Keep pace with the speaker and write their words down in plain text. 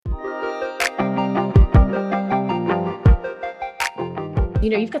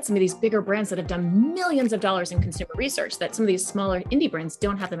You've got some of these bigger brands that have done millions of dollars in consumer research that some of these smaller indie brands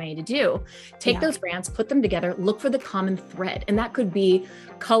don't have the money to do. Take those brands, put them together, look for the common thread. And that could be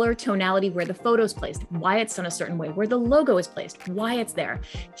color, tonality, where the photo's placed, why it's done a certain way, where the logo is placed, why it's there.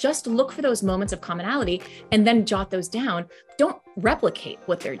 Just look for those moments of commonality and then jot those down. Don't replicate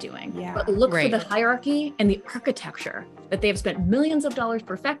what they're doing, but look for the hierarchy and the architecture that they've spent millions of dollars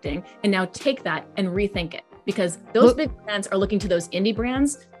perfecting, and now take that and rethink it. Because those big brands are looking to those indie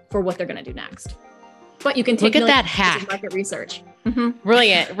brands for what they're going to do next. But you can take look at that hack. Market research.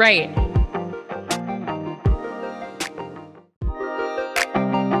 Brilliant. Right.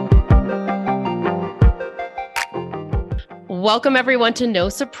 Welcome everyone to No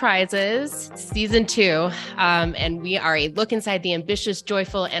Surprises, season 2. And we are a look inside the ambitious,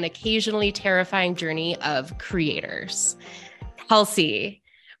 joyful, and occasionally terrifying journey of creators. Kelsey,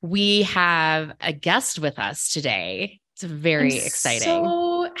 we have a guest with us today. It's very exciting.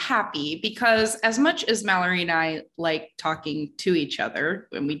 So happy because as much as Mallory and I like talking to each other,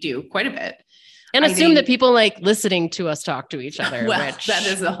 and we do quite a bit, and assume that people like listening to us talk to each other. Well, that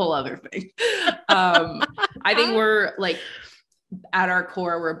is a whole other thing. I think we're like, at our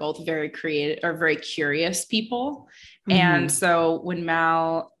core, we're both very creative or very curious people. Mm-hmm. And so when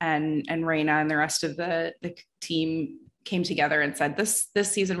Mal and Raina and the rest of the team came together and said, this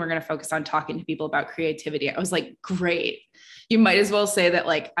season, we're going to focus on talking to people about creativity, I was like, great. You might as well say that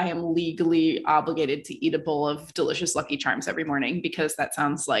like I am legally obligated to eat a bowl of delicious Lucky Charms every morning, because that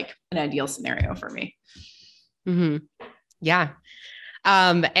sounds like an ideal scenario for me. Mm-hmm. Yeah.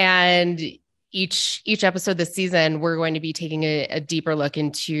 And each episode this season, we're going to be taking a deeper look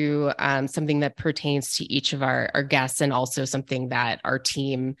into something that pertains to each of our guests, and also something that our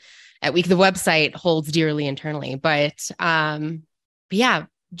team at Week the website holds dearly internally. But yeah,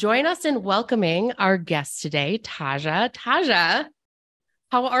 join us in welcoming our guest today, Taja. Taja,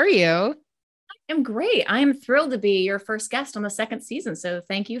 how are you? I am great. I am thrilled to be your first guest on the second season. So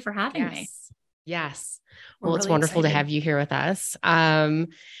thank you for having me. Yes. Well, it's wonderful to have you here with us.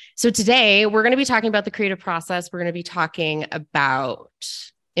 So today we're going to be talking about the creative process. We're going to be talking about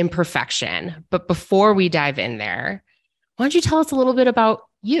imperfection. But before we dive in there, why don't you tell us a little bit about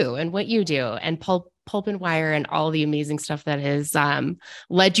you and what you do, and Pulp and Wire, and all the amazing stuff that has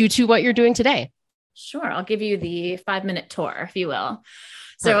led you to what you're doing today? Sure. I'll give you the 5-minute tour, if you will.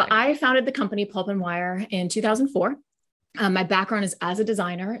 So Perfect. I founded the company Pulp and Wire in 2004. My background is as a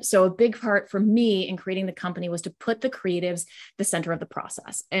designer. So a big part for me in creating the company was to put the creatives the center of the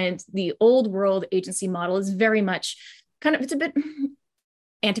process. And the old world agency model is very much it's a bit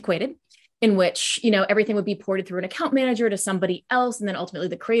antiquated, in which, everything would be ported through an account manager to somebody else. And then ultimately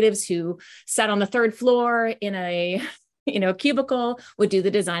the creatives who sat on the third floor in a, cubicle would do the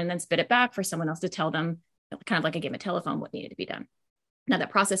design and then spit it back for someone else to tell them, kind of like a game of telephone, what needed to be done. Now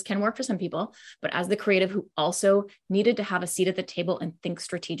that process can work for some people, but as the creative who also needed to have a seat at the table and think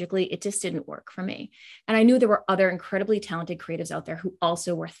strategically, it just didn't work for me. And I knew there were other incredibly talented creatives out there who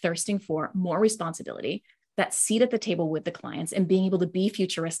also were thirsting for more responsibility, that seat at the table with the clients, and being able to be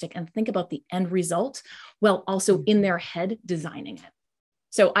futuristic and think about the end result while also in their head designing it.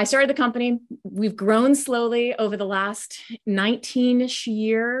 So I started the company. We've grown slowly over the last 19-ish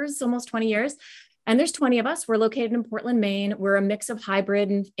years, almost 20 years. And there's 20 of us. We're located in Portland, Maine. We're a mix of hybrid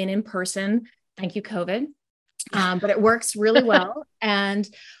and in person. Thank you, COVID. But it works really well. And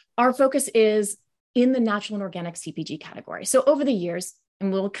our focus is in the natural and organic CPG category. So over the years,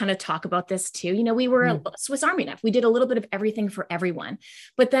 and we'll kind of talk about this too, we were a Swiss Army knife. We did a little bit of everything for everyone.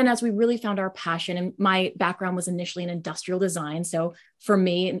 But then as we really found our passion, and my background was initially in industrial design. So for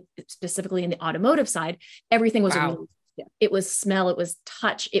me, specifically in the automotive side, everything was it was smell, it was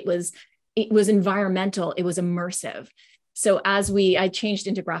touch, it was environmental, it was immersive. So I changed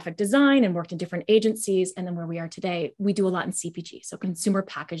into graphic design and worked in different agencies. And then where we are today, we do a lot in CPG, so consumer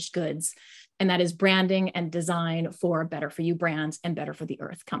packaged goods. And that is branding and design for better for you brands and better for the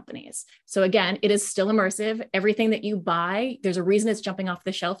earth companies. So again, it is still immersive. Everything that you buy, there's a reason it's jumping off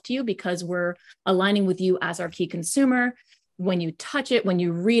the shelf to you, because we're aligning with you as our key consumer. When you touch it, when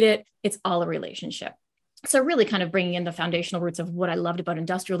you read it, it's all a relationship. So really kind of bringing in the foundational roots of what I loved about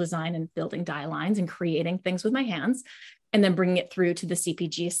industrial design and building die lines and creating things with my hands, and then bringing it through to the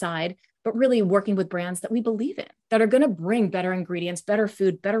CPG side, but really working with brands that we believe in, that are going to bring better ingredients, better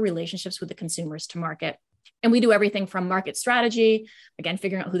food, better relationships with the consumers to market. And we do everything from market strategy, again,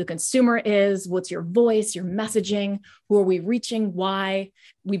 figuring out who the consumer is, what's your voice, your messaging, who are we reaching, why.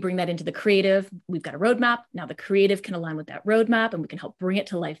 We bring that into the creative. We've got a roadmap. Now the creative can align with that roadmap, and we can help bring it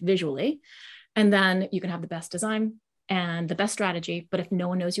to life visually. And then you can have the best design and the best strategy, but if no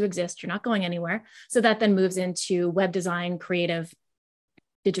one knows you exist, you're not going anywhere. So that then moves into web design, creative,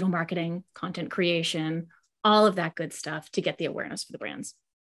 digital marketing, content creation, all of that good stuff to get the awareness for the brands.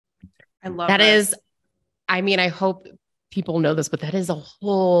 I love that. that. I hope people know this, but that is a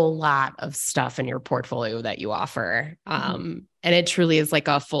whole lot of stuff in your portfolio that you offer. And it truly is like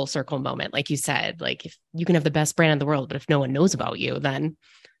a full circle moment. Like you said, like if you can have the best brand in the world, but if no one knows about you, then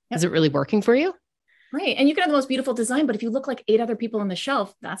is it really working for you? Right. And you can have the most beautiful design, but if you look like 8 other people on the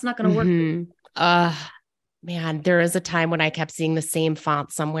shelf, that's not going to work. Man, there is a time when I kept seeing the same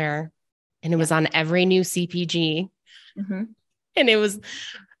font somewhere and it was on every new CPG. And it was,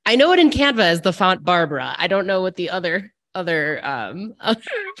 I know it in Canva as the font Barbara. I don't know what the other, but I'm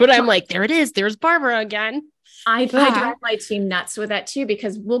like, there it is. There's Barbara again. I drive my team nuts with that too,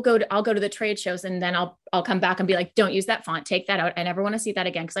 because I'll go to the trade shows and then I'll come back and be like, don't use that font, take that out. I never want to see that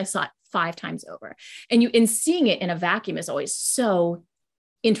again, because I saw it 5 times over. And seeing it in a vacuum is always so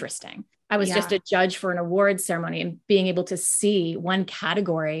interesting. I was just a judge for an awards ceremony, and being able to see one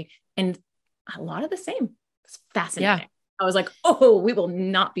category and a lot of the same. It's fascinating. Yeah. I was like, oh, we will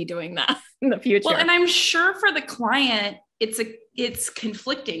not be doing that in the future. Well, and I'm sure for the client, it's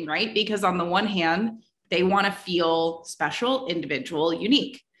conflicting, right? Because on the one hand, they want to feel special, individual,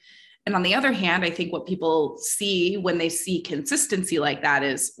 unique. And on the other hand, I think what people see when they see consistency like that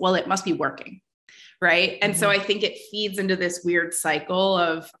is, well, it must be working. Right. And so I think it feeds into this weird cycle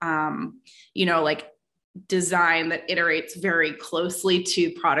of, like design that iterates very closely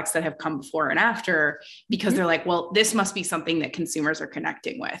to products that have come before and after, because they're like, well, this must be something that consumers are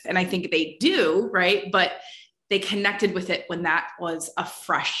connecting with. And I think they do. Right. But they connected with it when that was a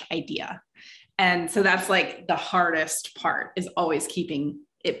fresh idea. And so that's like the hardest part, is always keeping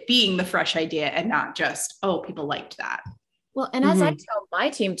it being the fresh idea and not just, oh, people liked that. Well, and as I tell my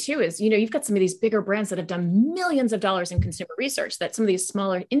team too, is, you've got some of these bigger brands that have done millions of dollars in consumer research that some of these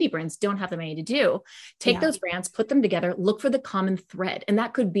smaller indie brands don't have the money to do. Take those brands, put them together, look for the common thread. And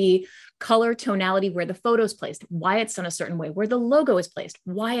that could be color, tonality, where the photo's placed, why it's done a certain way, where the logo is placed,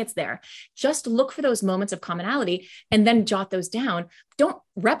 why it's there. Just look for those moments of commonality and then jot those down. Don't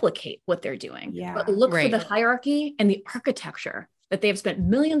replicate what they're doing, but look for the hierarchy and the architecture that they've spent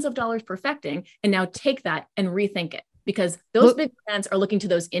millions of dollars perfecting, and now take that and rethink it. Because those big brands are looking to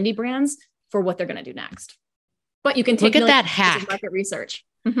those indie brands for what they're going to do next. But you can take look at that hack. Market research.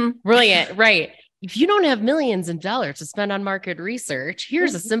 Brilliant. Right. If you don't have millions of dollars to spend on market research,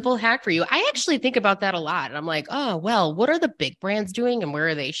 here's a simple hack for you. I actually think about that a lot. And I'm like, oh, well, what are the big brands doing and where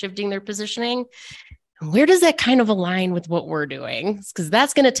are they shifting their positioning? And where does that kind of align with what we're doing? Because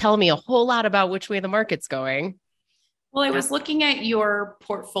that's going to tell me a whole lot about which way the market's going. Well, I was looking at your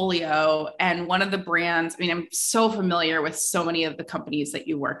portfolio, and one of the brands, I'm so familiar with so many of the companies that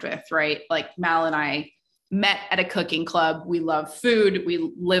you worked with, right? Like Mal and I met at a cooking club. We love food.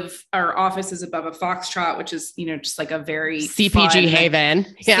 Our office is above a Foxtrot, which is, just like a very CPG fun,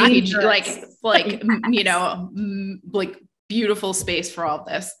 haven. Yeah. like beautiful space for all of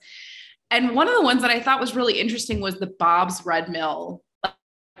this. And one of the ones that I thought was really interesting was the Bob's Red Mill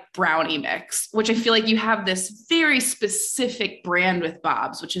brownie mix, which I feel like you have this very specific brand with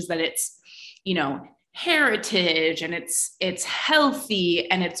Bob's, which is that it's, heritage and it's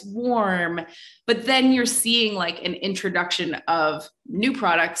healthy and it's warm, but then you're seeing like an introduction of new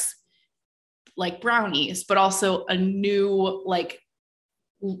products like brownies, but also a new like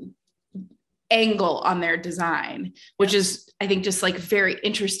angle on their design, which is, I think, just like very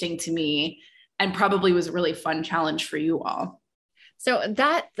interesting to me, and probably was a really fun challenge for you all. So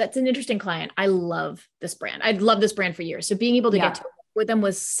that's an interesting client. I love this brand. I'd loved this brand for years. So being able to get to work with them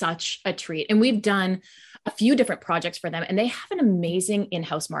was such a treat. And we've done a few different projects for them, and they have an amazing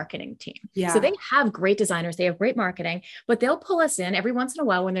in-house marketing team. So they have great designers, they have great marketing, but they'll pull us in every once in a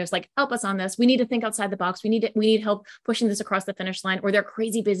while when there's like, help us on this. We need to think outside the box. We need help pushing this across the finish line, or they're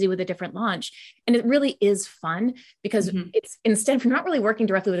crazy busy with a different launch. And it really is fun because it's, instead of, you're not really working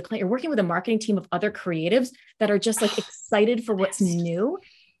directly with a client, you're working with a marketing team of other creatives that are just like excited for what's new.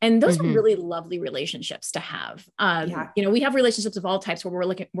 And those are really lovely relationships to have. We have relationships of all types where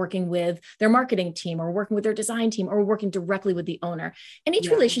we're working with their marketing team, or working with their design team, or we're working directly with the owner. And each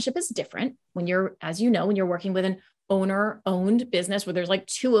relationship is different. When you're, as you know, when you're working with an owner-owned business where there's like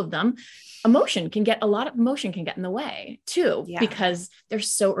 2 of them, a lot of emotion can get in the way too, because they're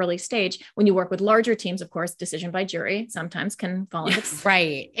so early stage. When you work with larger teams, of course, decision by jury sometimes can fall into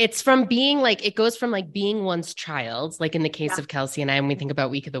right. It's from being like, it goes from like being one's child, like in the case of Kelsey and I, when we think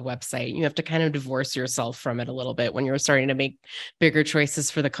about Week of the Website, you have to kind of divorce yourself from it a little bit when you're starting to make bigger choices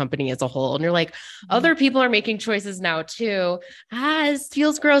for the company as a whole. And you're like, other people are making choices now too. It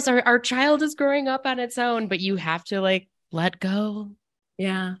feels gross. Our child is growing up on its own, but you have to like let go.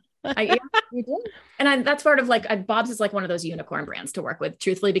 Yeah. Yeah, you do. And that's part of like, Bob's is like one of those unicorn brands to work with,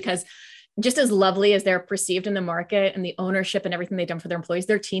 truthfully, because just as lovely as they're perceived in the market and the ownership and everything they've done for their employees,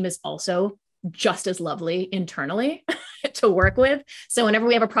 their team is also just as lovely internally to work with. So whenever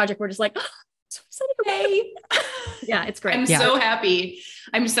we have a project, we're just like, oh, so excited about it. Yeah, it's great. I'm so happy.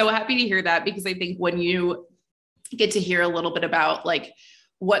 I'm so happy to hear that, because I think when you get to hear a little bit about like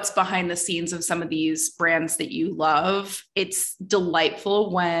what's behind the scenes of some of these brands that you love, it's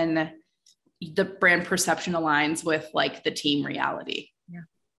delightful when the brand perception aligns with like the team reality.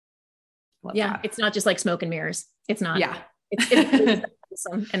 Yeah. It's not just like smoke and mirrors. It's not. Yeah. It's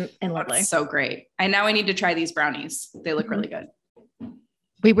awesome and lovely. It's so great. And now I need to try these brownies. They look really good.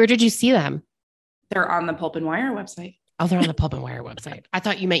 Wait, where did you see them? They're on the Pulp and Wire website. Oh, they're on the Pulp and Wire website. I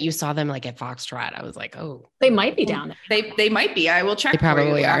thought you meant you saw them like at Foxtrot. I was like, oh, they might be down there. They might be. I will check. They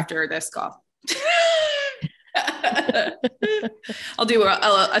probably are after this call. I'll do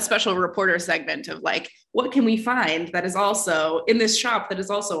a special reporter segment of like, what can we find that is also in this shop that is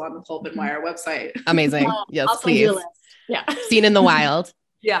also on the Pulp and Wire website? Amazing. Yes, I'll please. Yeah. Seen in the wild.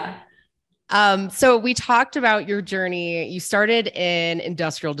 Yeah. So we talked about your journey. You started in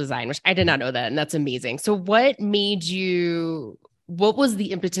industrial design, which I did not know that. And that's amazing. So what was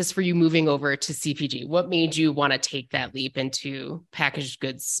the impetus for you moving over to CPG? What made you want to take that leap into packaged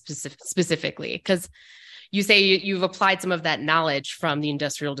goods specifically? Because you say you've applied some of that knowledge from the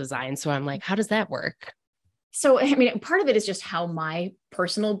industrial design. So I'm like, how does that work? So, I mean, part of it is just how my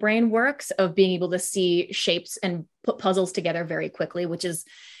personal brain works, of being able to see shapes and put puzzles together very quickly, which is,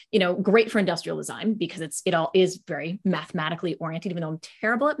 great for industrial design because it all is very mathematically oriented. Even though I'm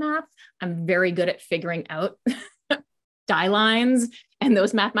terrible at math, I'm very good at figuring out die lines and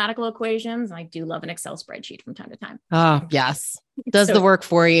those mathematical equations. And I do love an Excel spreadsheet from time to time. Oh, yes. Does the work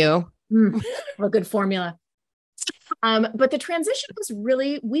for you. A good formula. But the transition was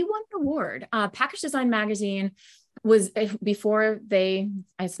really, we won an award. Package Design Magazine was before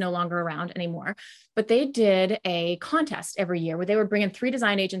it's no longer around anymore, but they did a contest every year where they would bring in 3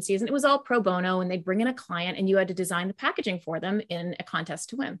 design agencies, and it was all pro bono, and they'd bring in a client and you had to design the packaging for them in a contest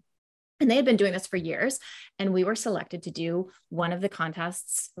to win. And they had been doing this for years. And we were selected to do one of the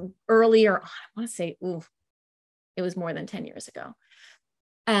contests earlier. I want to say, it was more than 10 years ago.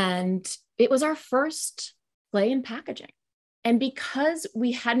 And it was our first play in packaging. And because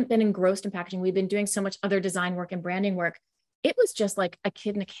we hadn't been engrossed in packaging, we'd been doing so much other design work and branding work. It was just like a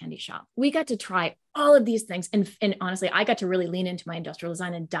kid in a candy shop. We got to try all of these things. And honestly, I got to really lean into my industrial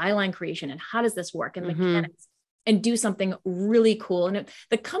design and die line creation and how does this work and mechanics and do something really cool. And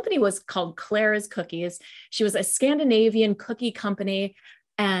the company was called Claire's Cookies. She was a Scandinavian cookie company.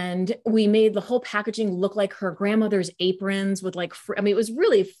 And we made the whole packaging look like her grandmother's aprons with it was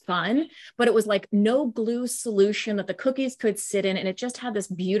really fun, but it was like no glue solution that the cookies could sit in. And it just had this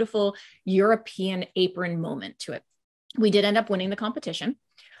beautiful European apron moment to it. We did end up winning the competition.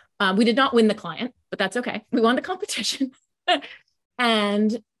 We did not win the client, but that's okay. We won the competition.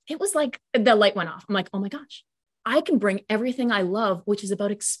 And it was like the light went off. I'm like, oh my gosh, I can bring everything I love, which is about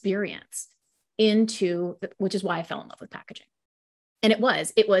experience, which is why I fell in love with packaging. And it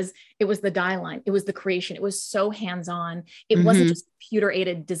was the die line. It was the creation. It was so hands-on. It wasn't just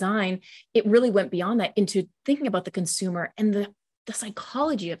computer-aided design. It really went beyond that into thinking about the consumer and the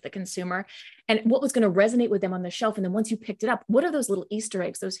psychology of the consumer and what was going to resonate with them on the shelf. And then once you picked it up, what are those little Easter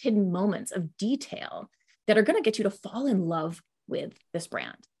eggs, those hidden moments of detail that are going to get you to fall in love with this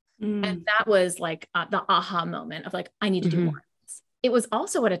brand? And that was like the aha moment of like, I need to do more of this. It was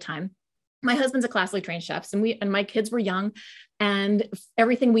also at a time, my husband's a classically trained chef, and my kids were young, and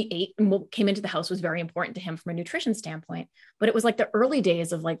everything we ate and what came into the house was very important to him from a nutrition standpoint. But it was like the early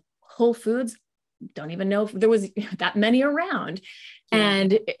days of like Whole Foods. Don't even know if there was that many around,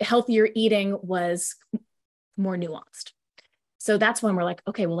 and healthier eating was more nuanced. So that's when we're like,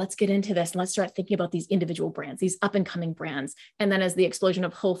 okay, well, let's get into this and let's start thinking about these individual brands, these up and coming brands. And then as the explosion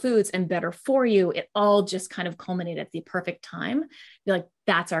of Whole Foods and Better For You, it all just kind of culminated at the perfect time. Be like,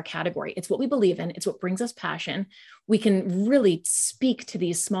 that's our category. It's what we believe in. It's what brings us passion. We can really speak to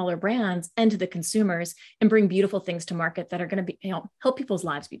these smaller brands and to the consumers and bring beautiful things to market that are going to be, help people's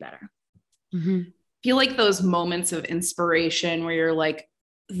lives be better. Feel like those moments of inspiration where you're like,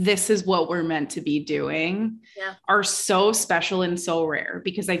 this is what we're meant to be doing are so special and so rare,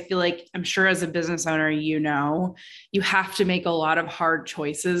 because I feel like, I'm sure as a business owner, you have to make a lot of hard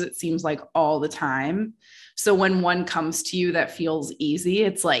choices. It seems like all the time. So when one comes to you that feels easy,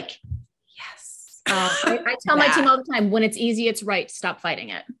 it's like, yes. I tell my team all the time, when it's easy, it's right. Stop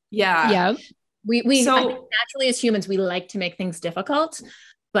fighting it. Yeah. We I think naturally as humans, we like to make things difficult.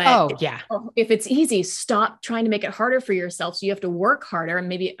 But yeah. if it's easy, stop trying to make it harder for yourself. So you have to work harder, and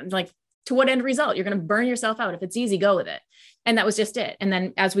maybe like, to what end result? You're going to burn yourself out. If it's easy, go with it. And that was just it. And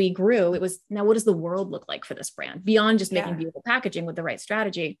then as we grew, it was, now what does the world look like for this brand beyond just making beautiful packaging with the right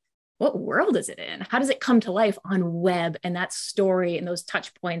strategy? What world is it in? How does it come to life on web and that story and those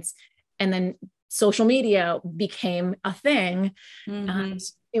touch points? And then social media became a thing.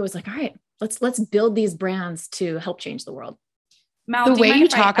 It was like, all right, let's build these brands to help change the world. Mal, the way you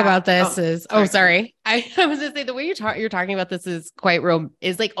talk about this is, sorry. I was gonna say the way you're talking about this is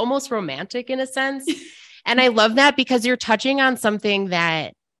is like almost romantic in a sense. And I love that because you're touching on something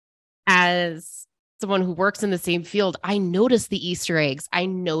that, as someone who works in the same field, I notice the Easter eggs. I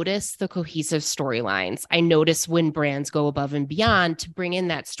notice the cohesive storylines. I notice when brands go above and beyond to bring in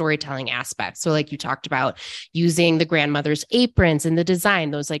that storytelling aspect. So like you talked about using the grandmother's aprons in the design,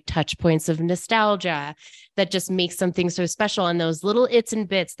 those like touch points of nostalgia that just make something so special. And those little its and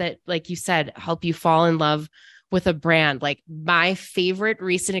bits that, like you said, help you fall in love with a brand. Like my favorite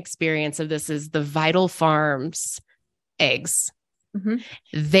recent experience of this is the Vital Farms eggs.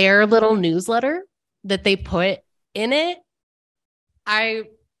 Their little newsletter that they put in it.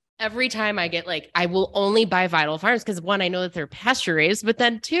 Every time I get like, I will only buy Vital Farms because one, I know that they're pasture raised, but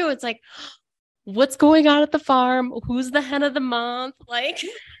then two, it's like, what's going on at the farm? Who's the hen of the month? Like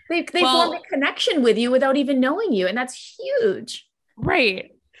they formed a connection with you without even knowing you. And that's huge.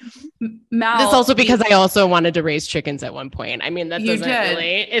 Right. Mal, this also because I also wanted to raise chickens at one point. I mean, that doesn't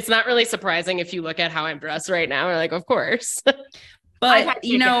it's not really surprising if you look at how I'm dressed right now. We're like, of course. But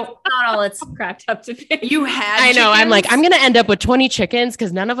you know, not all it's cracked up to be. You had I know. Chickens? I'm like, I'm going to end up with 20 chickens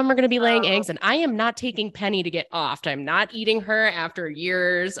because none of them are going to be laying eggs. And I am not taking Penny to get offed. I'm not eating her after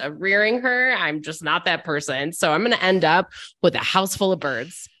years of rearing her. I'm just not that person. So I'm going to end up with a house full of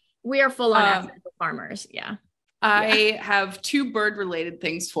birds. We are full on farmers. Yeah. I have two bird related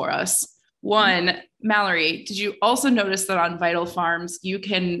things for us. One, Mallory, did you also notice that on Vital Farms, you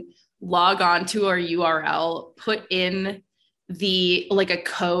can log on to our URL, put in like a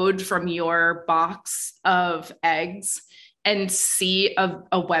code from your box of eggs and see a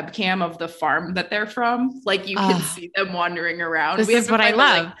webcam of the farm that they're from. Like you can see them wandering around. This is what I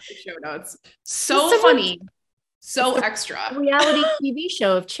love. Show notes. So funny. So extra. A reality TV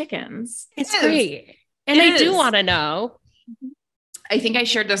show of chickens. It's great. And I do want to know. I think I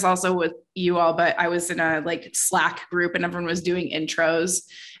shared this also with you all, but I was in a like Slack group and everyone was doing intros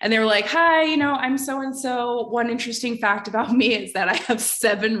and they were like, hi, I'm so-and-so. One interesting fact about me is that I have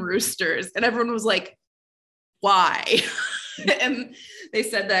 7 roosters. And everyone was like, why? And they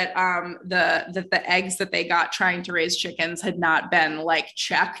said that the eggs that they got trying to raise chickens had not been like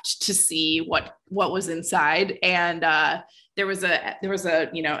checked to see what was inside. And there was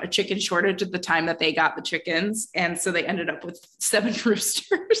a chicken shortage at the time that they got the chickens. And so they ended up with 7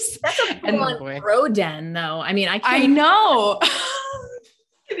 roosters. That's a full-on grow den though. I mean, I know.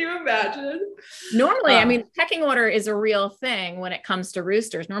 Can you imagine? Normally, I mean, pecking order is a real thing when it comes to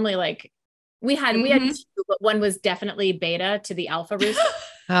roosters. Normally, like we had 2, but one was definitely beta to the alpha rooster.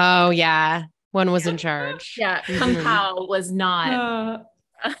 Oh yeah. One was in charge. Yeah. Kung Pao was not.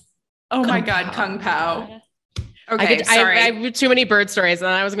 Oh my God. Kung Pao. Okay, sorry. I have too many bird stories and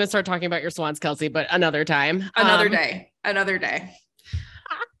I was going to start talking about your swans, Kelsey, but another time. Another day.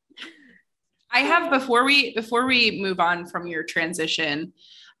 I have, before we move on from your transition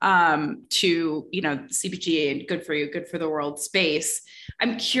to, CPG and good for you, good for the world space,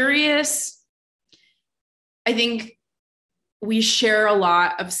 I'm curious. I think we share a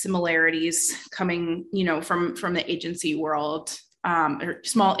lot of similarities coming, from the agency world, or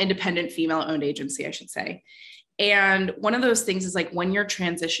small independent female owned agency, I should say. And one of those things is like when you're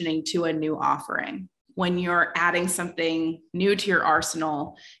transitioning to a new offering, when you're adding something new to your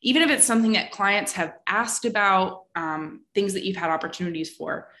arsenal, even if it's something that clients have asked about, things that you've had opportunities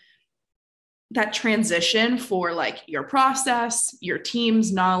for, that transition for like your process, your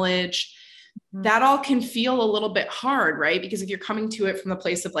team's knowledge, that all can feel a little bit hard, right? Because if you're coming to it from the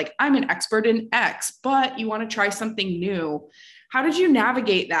place of like, I'm an expert in X, but you want to try something new. How did you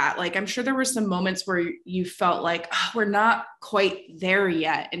navigate that? Like, I'm sure there were some moments where you felt like, we're not quite there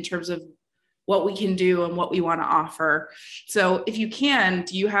yet in terms of what we can do and what we want to offer. So if you can,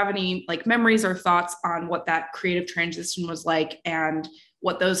 do you have any like memories or thoughts on what that creative transition was like and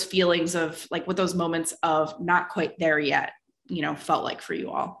what those feelings of like, what those moments of not quite there yet, felt like for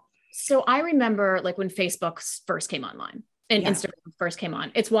you all? So I remember like when Facebook first came online. And Instagram first came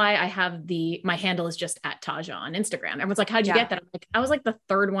on. It's why I have my handle is just at Taja on Instagram. Everyone's like, how'd you get that? I'm like, I was like the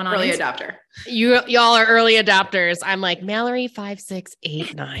 3rd one on early Instagram. adopter. Y'all are early adopters. I'm like Mallory 5, 6,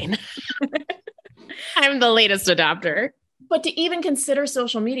 8, 9. I'm the latest adopter. But to even consider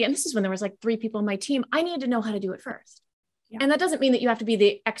social media, and this is when there was like 3 people on my team, I needed to know how to do it first. Yeah. And that doesn't mean that you have to be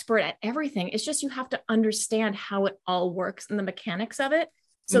the expert at everything. It's just, you have to understand how it all works and the mechanics of it,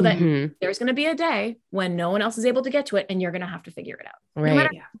 so that there's going to be a day when no one else is able to get to it, and you're going to have to figure it out. Right. No matter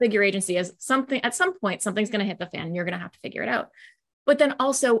how big your agency is, at some point, something's going to hit the fan and you're going to have to figure it out. But then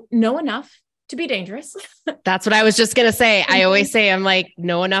also know enough to be dangerous. That's what I was just going to say. I always say, I'm like,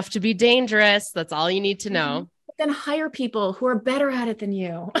 know enough to be dangerous. That's all you need to know. But then hire people who are better at it than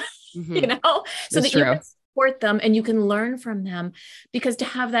you, you know, so That's that you can support them and you can learn from them. Because to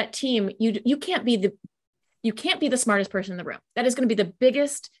have that team, you can't be the smartest person in the room. That is going to be the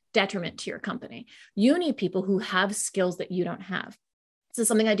biggest detriment to your company. You need people who have skills that you don't have. So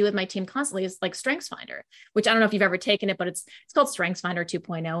something I do with my team constantly is like Strengths Finder, which I don't know if you've ever taken it, but it's called Strengths Finder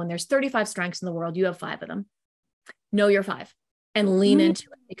 2.0. And there's 35 strengths in the world. You have 5 of them. Know your 5 and lean into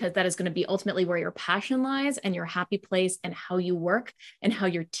it, because that is going to be ultimately where your passion lies and your happy place and how you work and how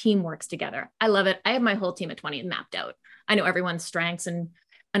your team works together. I love it. I have my whole team of 20 mapped out. I know everyone's strengths, and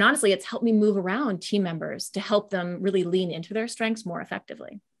honestly, it's helped me move around team members to help them really lean into their strengths more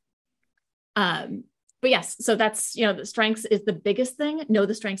effectively. But yes, so that's, you know, the strengths is the biggest thing. Know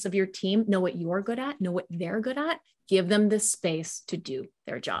the strengths of your team, know what you're good at, know what they're good at, give them the space to do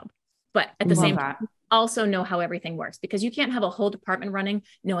their job. But at the same time, also know how everything works, because you can't have a whole department running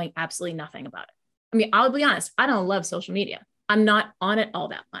knowing absolutely nothing about it. I mean, I'll be honest, I don't love social media. I'm not on it all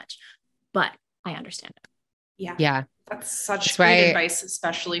that much, but I understand it. Yeah. That's such great advice,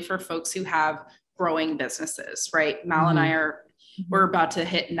 especially for folks who have growing businesses, right? Mal and I we're about to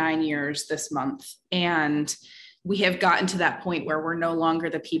hit 9 years this month, and we have gotten to that point where we're no longer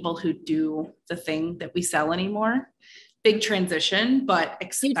the people who do the thing that we sell anymore. Big transition, but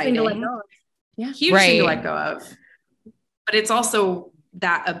exciting. Huge thing to let go of. Yeah. Huge thing to let go of. But it's also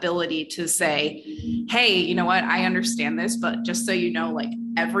that ability to say, hey, you know what? I understand this, but just so you know, like,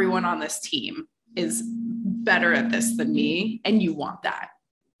 everyone on this team is better at this than me. And you want that.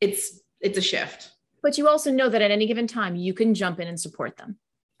 It's a shift. But you also know that at any given time, you can jump in and support them.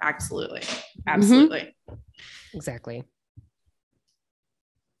 Absolutely. Exactly.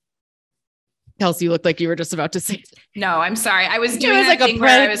 Kelsey, you looked like you were just about to say. No, I'm sorry. I was doing like a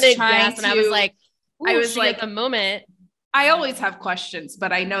where I was trying to, and I was like, at the moment. I always have questions,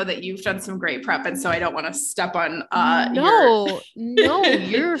 but I know that you've done some great prep, and so I don't want to step on.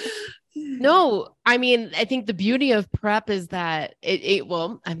 No, I mean, I think the beauty of prep is that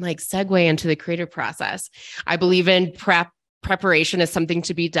I'm like segue into the creative process. I believe in preparation is something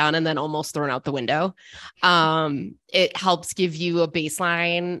to be done and then almost thrown out the window. It helps give you a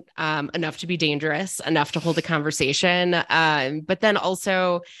baseline, enough to be dangerous, enough to hold a conversation. But then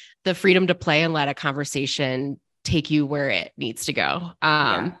also the freedom to play and let a conversation take you where it needs to go.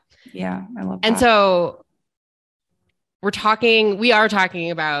 I love that. And so we are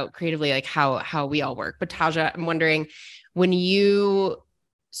talking about creatively, like how we all work. But Taja, I'm wondering, when you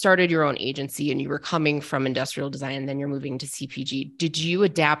started your own agency and you were coming from industrial design and then you're moving to CPG, did you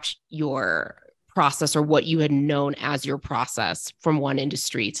adapt your process or what you had known as your process from one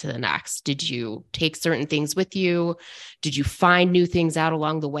industry to the next? Did you take certain things with you? Did you find new things out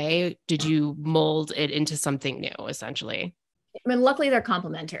along the way? Did you mold it into something new, essentially? I mean, luckily they're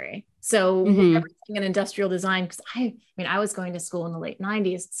complementary. So everything in industrial design, because I was going to school in the late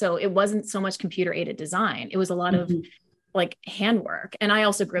 90s. So it wasn't so much computer aided design. It was a lot of like handwork. And I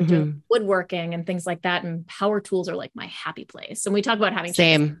also grew up doing woodworking and things like that. And power tools are like my happy place. And we talk about having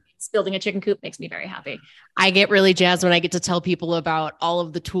building a chicken coop makes me very happy. I get really jazzed when I get to tell people about all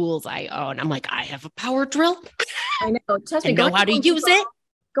of the tools I own. I'm like, I have a power drill. I know. Trust me, I know how to use it.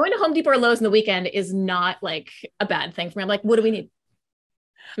 Going to Home Depot or Lowe's in the weekend is not like a bad thing for me. I'm like, what do we need?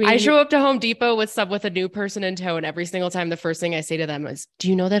 I show up to Home Depot with a new person in tow, and every single time the first thing I say to them is, do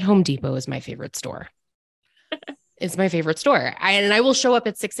you know that Home Depot is my favorite store? It's my favorite store. And I will show up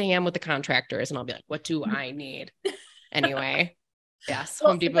at 6 a.m. with the contractors and I'll be like, what do I need? Anyway, yes,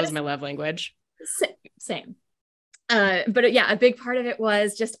 Home Depot is my love language. Same. But yeah, a big part of it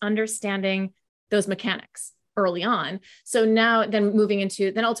was just understanding those mechanics early on. So now then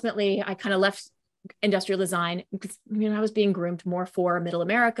ultimately I kind of left industrial design because I was being groomed more for middle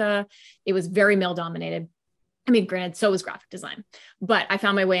America. It was very male dominated. I mean, granted, so was graphic design, but I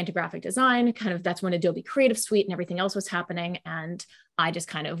found my way into graphic design. Kind of that's when Adobe Creative Suite and everything else was happening. And I just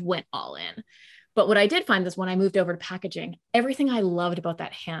kind of went all in. But what I did find is when I moved over to packaging, everything I loved about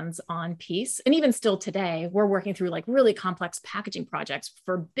that hands-on piece, and even still today, we're working through like really complex packaging projects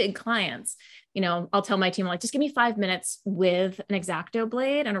for big clients. I'll tell my team, like, just give me 5 minutes with an X-Acto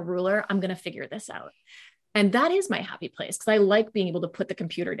blade and a ruler. I'm going to figure this out. And that is my happy place because I like being able to put the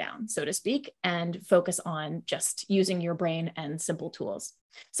computer down, so to speak, and focus on just using your brain and simple tools.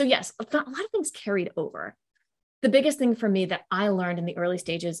 So yes, a lot of things carried over. The biggest thing for me that I learned in the early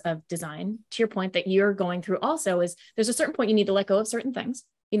stages of design, to your point that you're going through also, is there's a certain point you need to let go of certain things.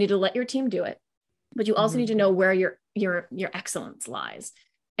 You need to let your team do it, but you also need to know where your excellence lies.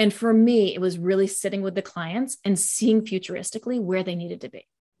 And for me, it was really sitting with the clients and seeing futuristically where they needed to be,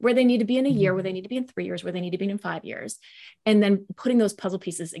 where they need to be in a year, where they need to be in 3 years, where they need to be in 5 years, and then putting those puzzle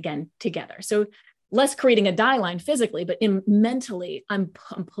pieces again together. So less creating a die line physically, but mentally, I'm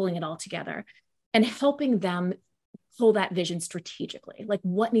pulling it all together and helping them pull that vision strategically. Like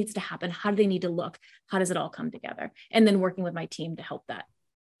what needs to happen? How do they need to look? How does it all come together? And then working with my team to help that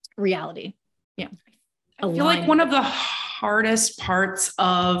reality. Yeah. I feel like one of the hardest parts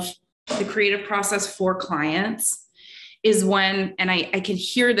of the creative process for clients is when, and I can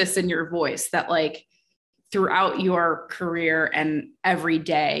hear this in your voice, that like throughout your career and every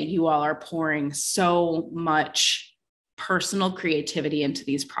day, you all are pouring so much personal creativity into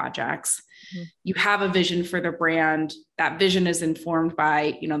these projects. You have a vision for the brand. That vision is informed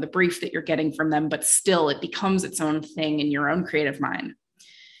by, the brief that you're getting from them, but still it becomes its own thing in your own creative mind.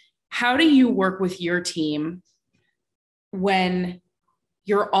 How do you work with your team when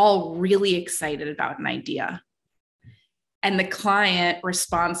you're all really excited about an idea and the client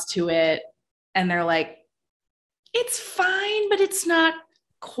responds to it and they're like, it's fine, but it's not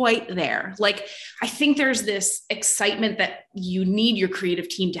quite there? Like, I think there's this excitement that you need your creative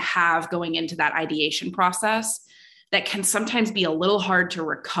team to have going into that ideation process that can sometimes be a little hard to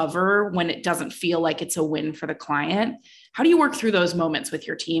recover when it doesn't feel like it's a win for the client. How do you work through those moments with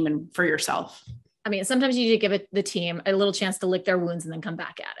your team and for yourself? I mean, sometimes you need to give the team a little chance to lick their wounds and then come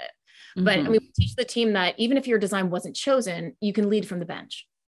back at it. But I mean, we teach the team that even if your design wasn't chosen, you can lead from the bench.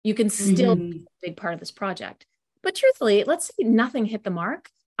 You can still be a big part of this project. But truthfully, let's say nothing hit the mark.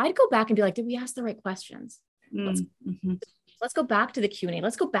 I'd go back and be like, did we ask the right questions? Let's go back to the Q&A.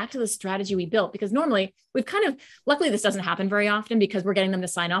 Let's go back to the strategy we built, because normally luckily this doesn't happen very often because we're getting them to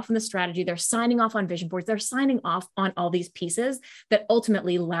sign off on the strategy. They're signing off on vision boards. They're signing off on all these pieces that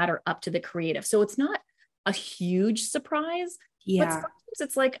ultimately ladder up to the creative. So it's not a huge surprise. Yeah. But sometimes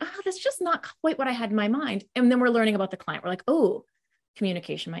it's like, that's just not quite what I had in my mind. And then we're learning about the client. We're like,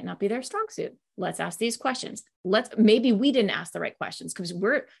 communication might not be their strong suit. Let's ask these questions. Maybe we didn't ask the right questions because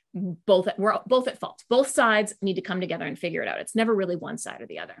we're both at fault. Both sides need to come together and figure it out. It's never really one side or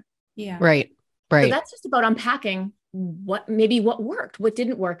the other. Yeah. Right. So that's just about unpacking what worked, what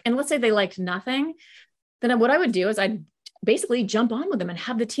didn't work. And let's say they liked nothing. Then what I would do is I'd basically jump on with them and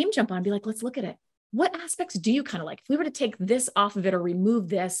have the team jump on and be like, let's look at it. What aspects do you kind of like? If we were to take this off of it or remove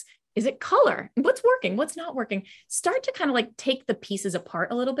this, is it color? What's working? What's not working? Start to kind of like take the pieces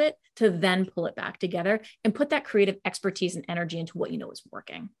apart a little bit to then pull it back together and put that creative expertise and energy into what you know is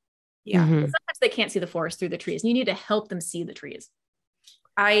working. Yeah. Sometimes they can't see the forest through the trees. And you need to help them see the trees.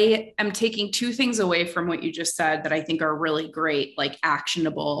 I am taking two things away from what you just said that I think are really great, like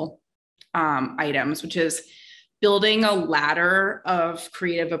actionable items, which is building a ladder of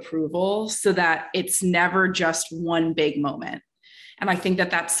creative approval so that it's never just one big moment. And I think that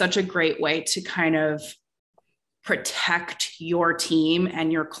that's such a great way to kind of protect your team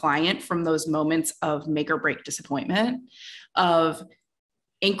and your client from those moments of make or break disappointment, of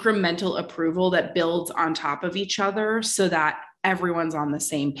incremental approval that builds on top of each other so that everyone's on the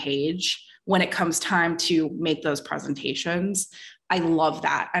same page when it comes time to make those presentations. I love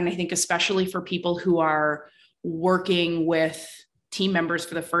that. And I think especially for people who are working with team members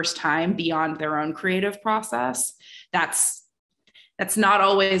for the first time beyond their own creative process, that's not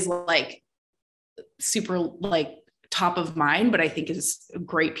always like super like top of mind, but I think is a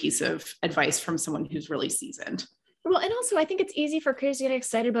great piece of advice from someone who's really seasoned. Well, and also I think it's easy for creators to get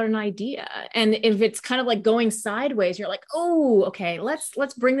excited about an idea. And if it's kind of like going sideways, you're like, oh, okay,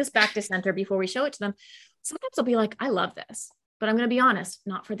 let's bring this back to center before we show it to them. Sometimes I'll be like, I love this, but I'm going to be honest,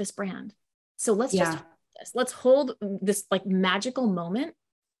 not for this brand. So let's let's hold this like magical moment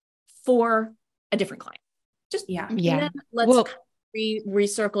for a different client. Let's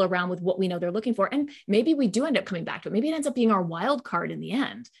recircle around with what we know they're looking for. And maybe we do end up coming back to it. Maybe it ends up being our wild card in the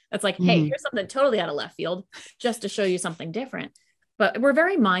end. That's like, hey, here's something totally out of left field just to show you something different. But we're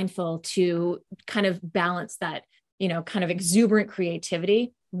very mindful to kind of balance that, kind of exuberant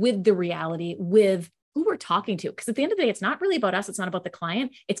creativity with the reality, with who we're talking to. Because at the end of the day, it's not really about us. It's not about the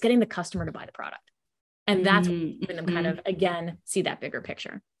client. It's getting the customer to buy the product. And that's when them kind of, again, see that bigger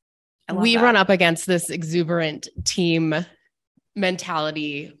picture. We run up against this exuberant team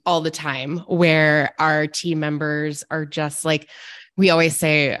mentality all the time where our team members are just like We always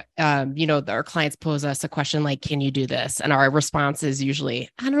say, our clients pose us a question like, can you do this? And our response is usually,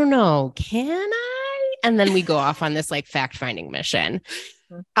 I don't know, can I? And then we go off on this like fact-finding mission.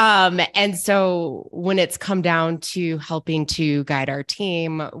 And so when it's come down to helping to guide our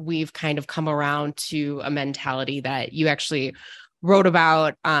team, we've kind of come around to a mentality that you actually wrote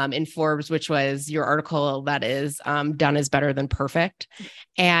about in Forbes, which was your article that is done is better than perfect.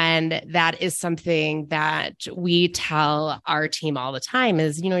 And that is something that we tell our team all the time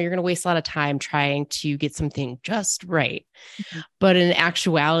is, you're going to waste a lot of time trying to get something just right. Mm-hmm. But in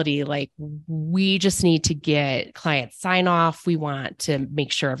actuality, like we just need to get client sign off. We want to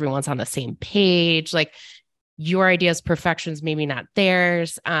make sure everyone's on the same page. Like your idea's perfection's maybe not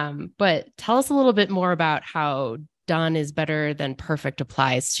theirs. But tell us a little bit more about how done is better than perfect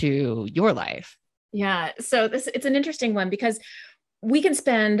applies to your life. Yeah. So it's an interesting one because we can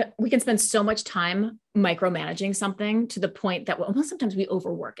spend so much time micromanaging something to the point that almost sometimes we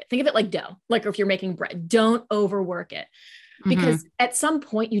overwork it. Think of it like dough, like if you're making bread, don't overwork it. Because at some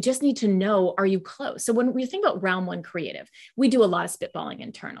point you just need to know, are you close? So when we think about round one creative, we do a lot of spitballing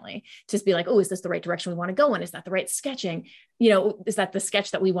internally. Just be like, oh, is this the right direction we want to go in? Is that the right sketching? Is that the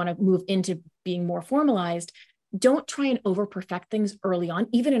sketch that we want to move into being more formalized? Don't try and over perfect things early on,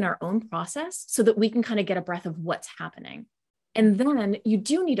 even in our own process, so that we can kind of get a breath of what's happening. And then you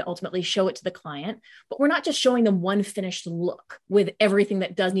do need to ultimately show it to the client, but we're not just showing them one finished look with everything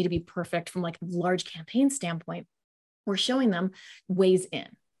that does need to be perfect from like a large campaign standpoint. We're showing them ways in.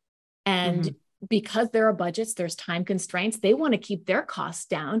 And because there are budgets, there's time constraints, they want to keep their costs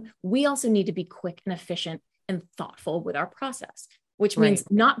down. We also need to be quick and efficient and thoughtful with our process, which means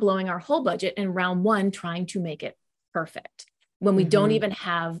not blowing our whole budget in round one, trying to make it perfect when we don't even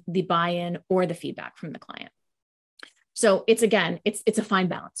have the buy-in or the feedback from the client. So it's a fine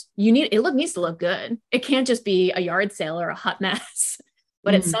balance. It needs to look good. It can't just be a yard sale or a hot mess,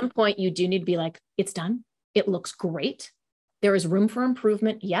 but at some point you do need to be like, it's done. It looks great. There is room for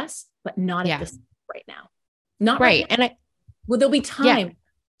improvement. Yes, but not at this right now. Not right now. And there'll be time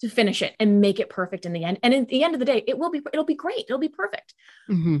to finish it and make it perfect in the end. And at the end of the day, it'll be great. It'll be perfect.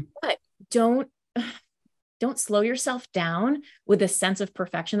 But don't slow yourself down with a sense of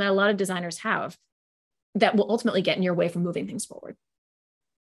perfection that a lot of designers have that will ultimately get in your way from moving things forward.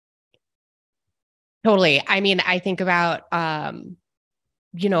 Totally. I mean, I think about,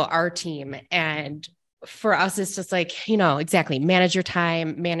 our team, and for us, it's just like, exactly. Manage your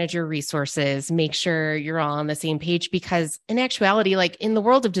time, manage your resources, make sure you're all on the same page, because in actuality, like in the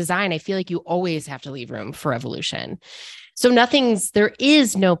world of design, I feel like you always have to leave room for evolution. So there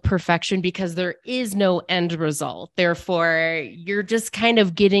is no perfection because there is no end result. Therefore, you're just kind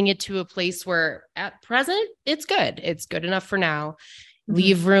of getting it to a place where at present, it's good. It's good enough for now.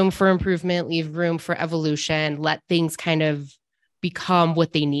 Leave room for improvement, leave room for evolution, let things kind of become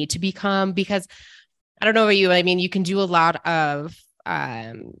what they need to become. Because I don't know about you, I mean, you can do a lot of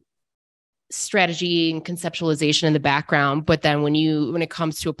strategy and conceptualization in the background, but then when it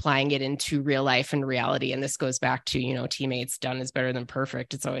comes to applying it into real life and reality, and this goes back to, teammates, done is better than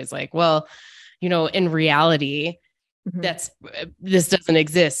perfect. It's always like, well, in reality, this doesn't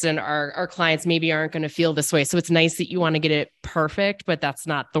exist. And our clients maybe aren't going to feel this way. So it's nice that you want to get it perfect, but that's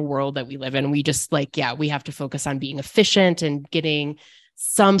not the world that we live in. We just we have to focus on being efficient and getting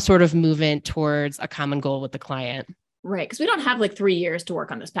some sort of movement towards a common goal with the client. Right. Because we don't have like 3 years to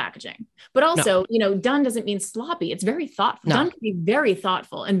work on this packaging, but also, done doesn't mean sloppy. It's very thoughtful. No. Done can be very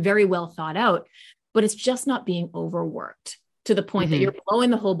thoughtful and very well thought out, but it's just not being overworked to the point that you're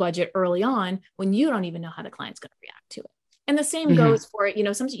blowing the whole budget early on when you don't even know how the client's going to react to it. And the same goes for,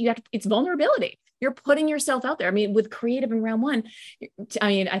 sometimes it's vulnerability. You're putting yourself out there. I mean, with creative in round one,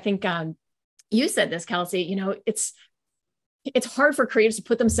 I think you said this, Kelsey, it's hard for creatives to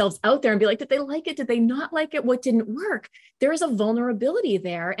put themselves out there and be like, did they like it? Did they not like it? What didn't work? There is a vulnerability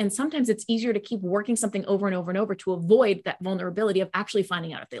there. And sometimes it's easier to keep working something over and over and over to avoid that vulnerability of actually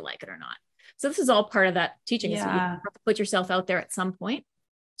finding out if they like it or not. So this is all part of that teaching. Is that you have to put yourself out there at some point.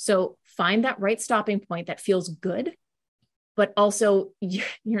 So find that right stopping point that feels good, but also you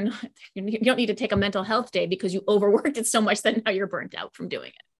don't need to take a mental health day because you overworked it so much that now you're burnt out from doing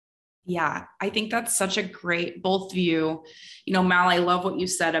it. Yeah, I think that's such a great, both of you, Mal, I love what you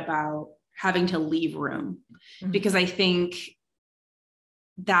said about having to leave room, because I think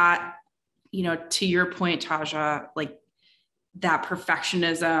that, to your point, Taja, like that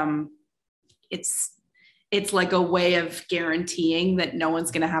perfectionism, it's like a way of guaranteeing that no one's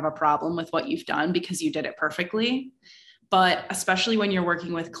going to have a problem with what you've done because you did it perfectly. But especially when you're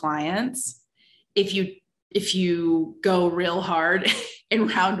working with clients, if you if you go real hard in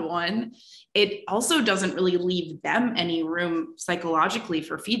round one, it also doesn't really leave them any room psychologically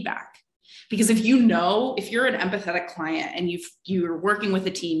for feedback. Because if you're an empathetic client and you're working with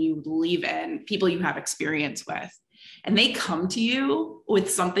a team you believe in, people you have experience with, and they come to you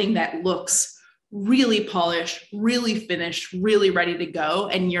with something that looks really polished, really finished, really ready to go,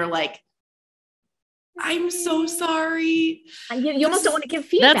 and you're like, I'm so sorry. You almost don't want to give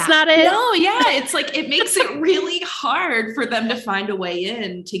feedback. That's not it. No, yeah. It's like, it makes it really hard for them to find a way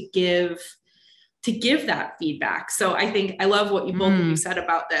in to give that feedback. So I think I love what you both of you said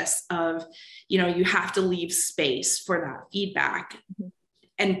about this of, you have to leave space for that feedback. Mm-hmm.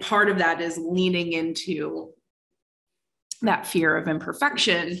 And part of that is leaning into that fear of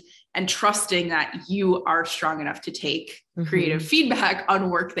imperfection and trusting that you are strong enough to take creative feedback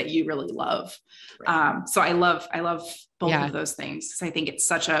on work that you really love. Right. So I love both of those things, because I think it's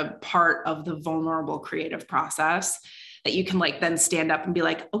such a part of the vulnerable creative process that you can then stand up and be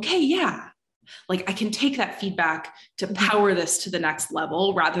like, okay, yeah, I can take that feedback to power this to the next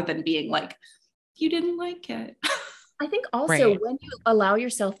level, rather than being like, you didn't like it. I think also when you allow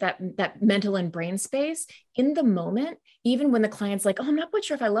yourself that mental and brain space in the moment, even when the client's like, oh, I'm not quite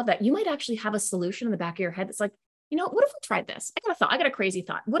sure if I love that, you might actually have a solution in the back of your head that's like, what if we tried this? I got a crazy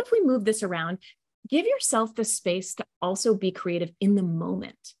thought. What if we move this around? Give yourself the space to also be creative in the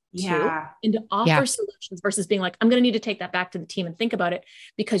moment too, and to offer solutions versus being like, I'm going to need to take that back to the team and think about it,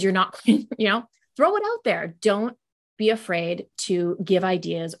 because you're not, throw it out there. Don't be afraid to give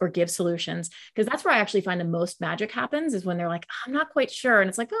ideas or give solutions, because that's where I actually find the most magic happens, is when they're like, I'm not quite sure. And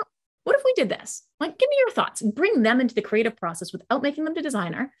it's like, oh, what if we did this? Give me your thoughts. Bring them into the creative process without making them the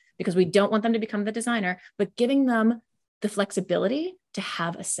designer, because we don't want them to become the designer, but giving them the flexibility to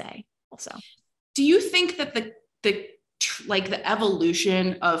have a say also. Do you think that the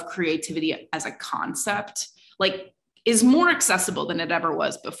evolution of creativity as a concept, is more accessible than it ever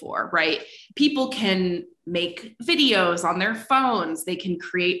was before, right? People can make videos on their phones. They can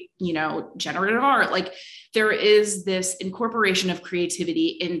create, generative art. There is this incorporation of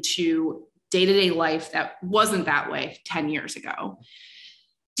creativity into day-to-day life that wasn't that way 10 years ago.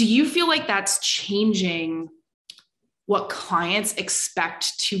 Do you feel like that's changing what clients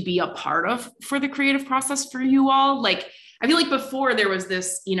expect to be a part of for the creative process for you all? I feel like before there was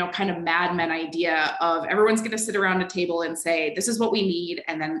this, kind of Mad Men idea of everyone's going to sit around a table and say, this is what we need.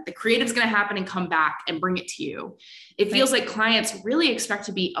 And then the creative's going to happen and come back and bring it to you. It feels like clients really expect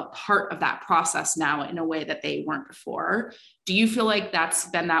to be a part of that process now in a way that they weren't before. Do you feel like that's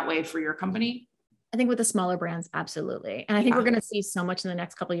been that way for your company? I think with the smaller brands, absolutely. And I think we're going to see so much in the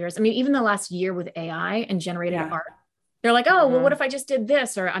next couple of years. I mean, even the last year with AI and generated art, they're like, oh, well, what if I just did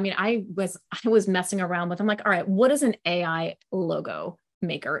this? Or, I was messing around with, I'm like, all right, what does an AI logo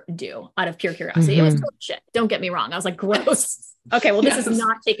maker do, out of pure curiosity? It was total shit. Don't get me wrong. I was like, gross. Okay. Well, this is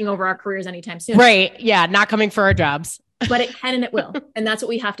not taking over our careers anytime soon. Right. Yeah. Not coming for our jobs, but it can, and it will. And that's what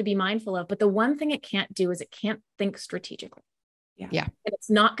we have to be mindful of. But the one thing it can't do is it can't think strategically. Yeah. And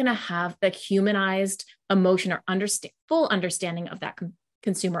it's not going to have the humanized emotion or full understanding of that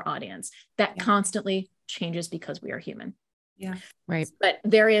consumer audience that constantly changes because we are human. Yeah. Right. But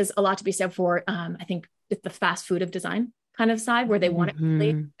there is a lot to be said for, I think, the fast food of design kind of side, where they want it quickly,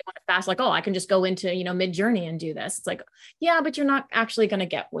 they want it fast. Like, oh, I can just go into, Mid-Journey and do this. It's like, yeah, but you're not actually going to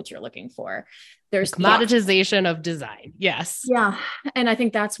get what you're looking for. There's commoditization of design. Yes. Yeah. And I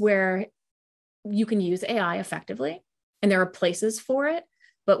think that's where you can use AI effectively, and there are places for it,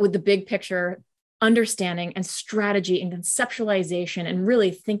 but with the big picture understanding and strategy and conceptualization and really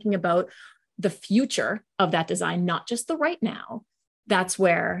thinking about the future of that design, not just the right now, that's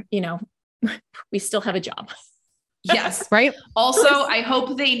where, we still have a job. Yes. Right. Also, I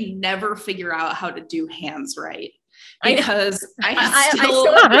hope they never figure out how to do hands right, because I still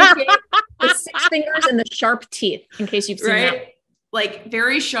appreciate the 6 fingers and the sharp teeth, in case you've seen that.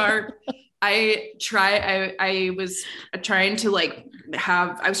 Very sharp. I was trying to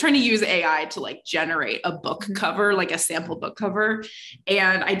use AI to generate a book cover, a sample book cover.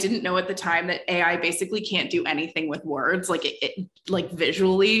 And I didn't know at the time that AI basically can't do anything with words,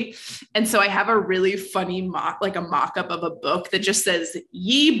 visually. And so I have a really funny mock-up of a book that just says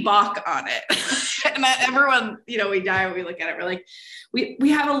 "ye bok" on it. And everyone, we die, we look at it, we're like,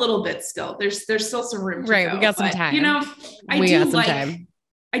 we have a little bit still. There's still some room to go. We got some time.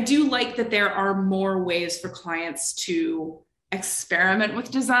 I do like that there are more ways for clients to experiment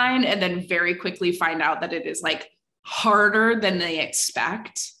with design and then very quickly find out that it is harder than they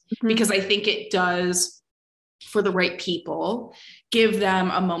expect, because I think it does, for the right people, give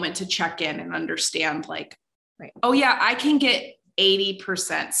them a moment to check in and understand oh yeah, I can get 80%,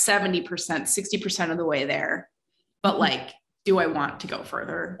 70%, 60% of the way there. But like, do I want to go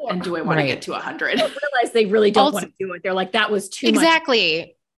further? And do I want to get to 100? They realize they really don't want to do it. They're like, that was too much.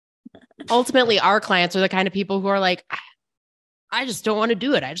 Exactly. Ultimately, our clients are the kind of people who are like, I just don't want to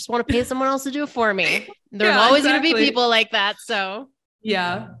do it. I just want to pay someone else to do it for me. There's always going to be people like that. So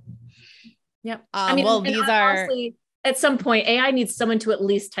yeah. Yep. I mean, well, these are honestly, at some point, AI needs someone to at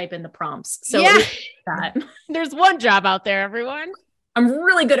least type in the prompts. So that. There's one job out there, everyone. I'm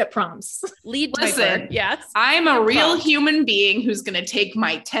really good at prompts. Lead Listen, typer. Yes. I'm a real human being who's going to take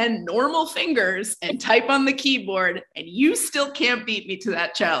my 10 normal fingers and type on the keyboard, and you still can't beat me to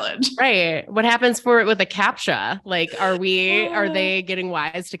that challenge. Right. What happens with a CAPTCHA? Like, are they getting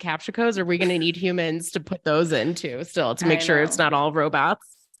wise to CAPTCHA codes? Or are we going to need humans to put those into still to make sure it's not all robots?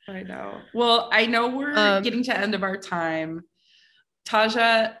 I know. Well, I know we're getting to the end of our time.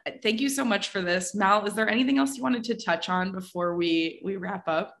 Taja, thank you so much for this. Mal, is there anything else you wanted to touch on before we wrap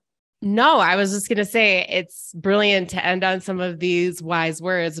up? No, I was just going to say it's brilliant to end on some of these wise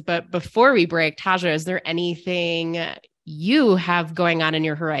words. But before we break, Taja, is there anything you have going on in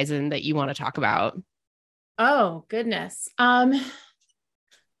your horizon that you want to talk about? Oh, goodness. Nothing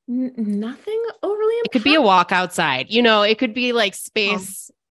overly important. It could be a walk outside. It could be like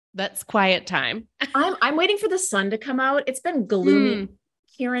space. That's quiet time. I'm waiting for the sun to come out. It's been gloomy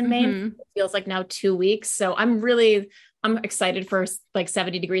here in Maine. It feels like now 2 weeks. So I'm excited for like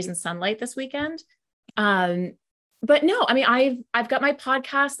 70 degrees in sunlight this weekend. But no, I mean, I've got my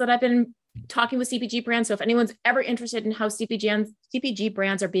podcast that I've been talking with CPG brands. So if anyone's ever interested in how CPG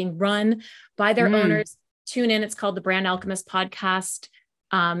brands are being run by their owners, tune in. It's called the Brand Alchemist Podcast.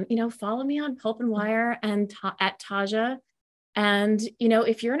 Follow me on Pulp and Wire and at Taja. And,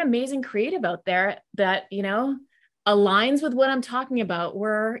 if you're an amazing creative out there that, aligns with what I'm talking about,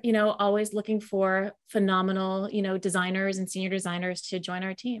 we're, always looking for phenomenal, designers and senior designers to join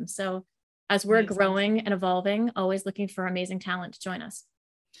our team. So as we're growing and evolving, always looking for amazing talent to join us.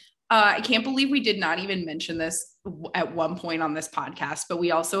 I can't believe we did not even mention this at one point on this podcast, but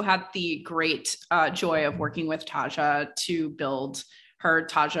we also had the great joy of working with Taja to build her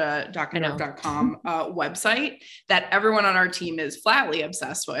Dockendorf.com website that everyone on our team is flatly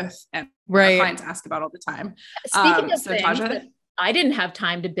obsessed with, and our clients ask about all the time. Speaking of things Taja, I didn't have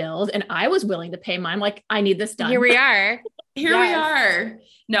time to build, and I was willing to pay mine. Like, I need this done. Here we are. We are.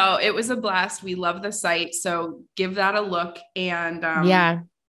 No, it was a blast. We love the site, so give that a look. And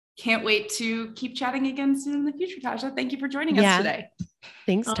can't wait to keep chatting again soon in the future. Taja, thank you for joining us today.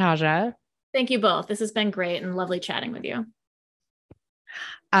 Thanks, Taja. Thank you both. This has been great and lovely chatting with you.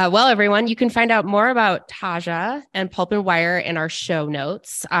 Well, everyone, you can find out more about Taja and Pulp and Wire in our show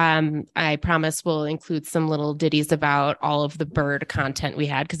notes. I promise we'll include some little ditties about all of the bird content we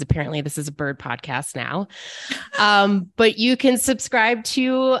had, because apparently this is a bird podcast now. But you can subscribe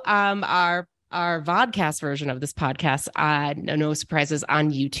to our vodcast version of this podcast, No Surprises,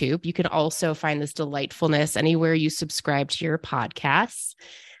 on YouTube. You can also find this delightfulness anywhere you subscribe to your podcasts.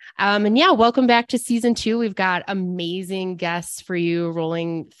 Welcome back to season 2. We've got amazing guests for you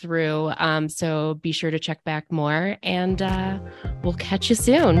rolling through. So be sure to check back more, and we'll catch you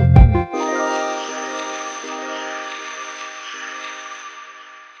soon.